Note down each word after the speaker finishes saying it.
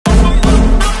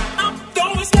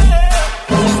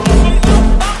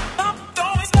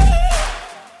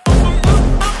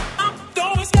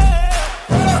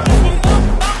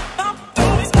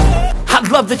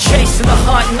Love the chase and the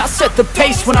hunt, and I set the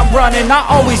pace when I'm running. I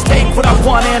always take what I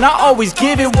want and I always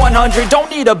give it 100.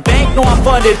 Don't need a bank, no I'm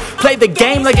funded. Play the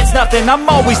game like it's nothing. I'm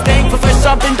always thankful for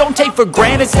something. Don't take for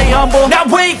granted, stay humble. Now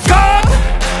wake up!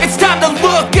 It's time to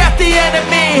look at the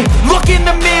enemy. Look in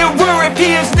the mirror if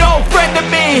he is no friend to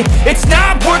me. It's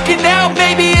not working out,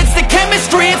 maybe it's the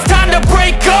chemistry. It's time to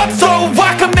break up so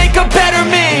I can make a better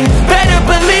me. Better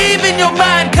believe in your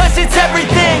mind, cause it's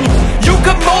everything. You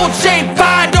can mold, shape,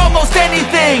 find almost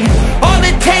anything. All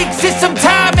it takes is some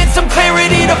time and some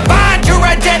clarity to find your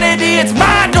identity. It's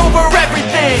mind over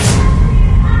everything.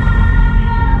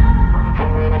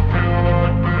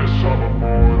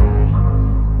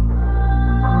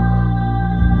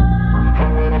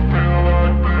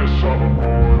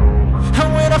 And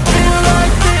when I feel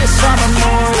like this, I'm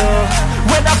immortal.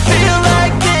 When I feel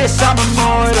like this, I'm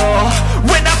immortal.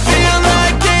 When I feel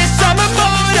like this, I'm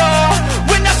immortal.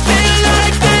 When I feel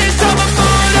like this, I'm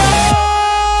immortal.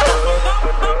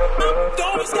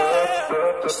 Don't be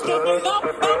scared. Just keep it up.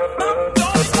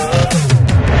 Don't be scared.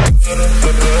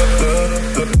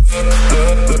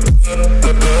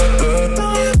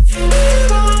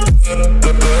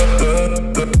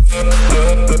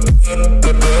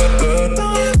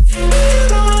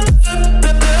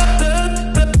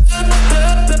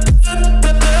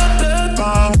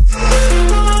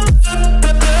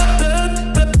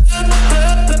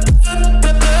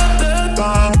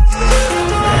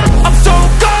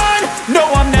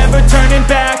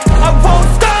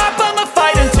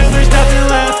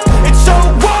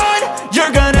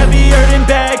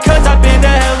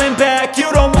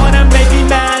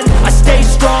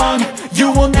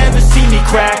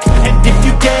 And if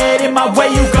you get in my way,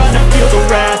 you gonna feel the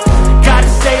wrath. Gotta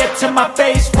say it to my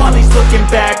face while he's looking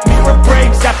back. Mirror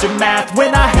breaks after math.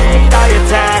 When I hate, I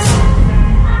attack.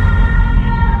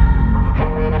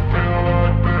 When I feel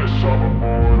like this, I'm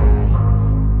immortal.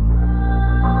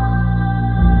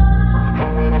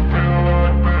 When I feel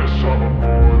like this, I'm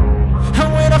immortal.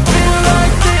 And when I feel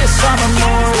like this, I'm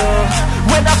immortal.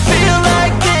 When I feel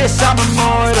like this, I'm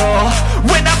immortal.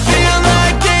 When I feel like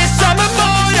this, I'm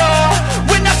immortal.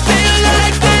 When I feel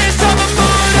like this, I'm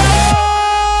immortal.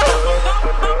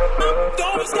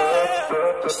 Don't be scared.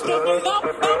 Just keep it up.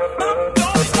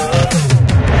 Don't be scared.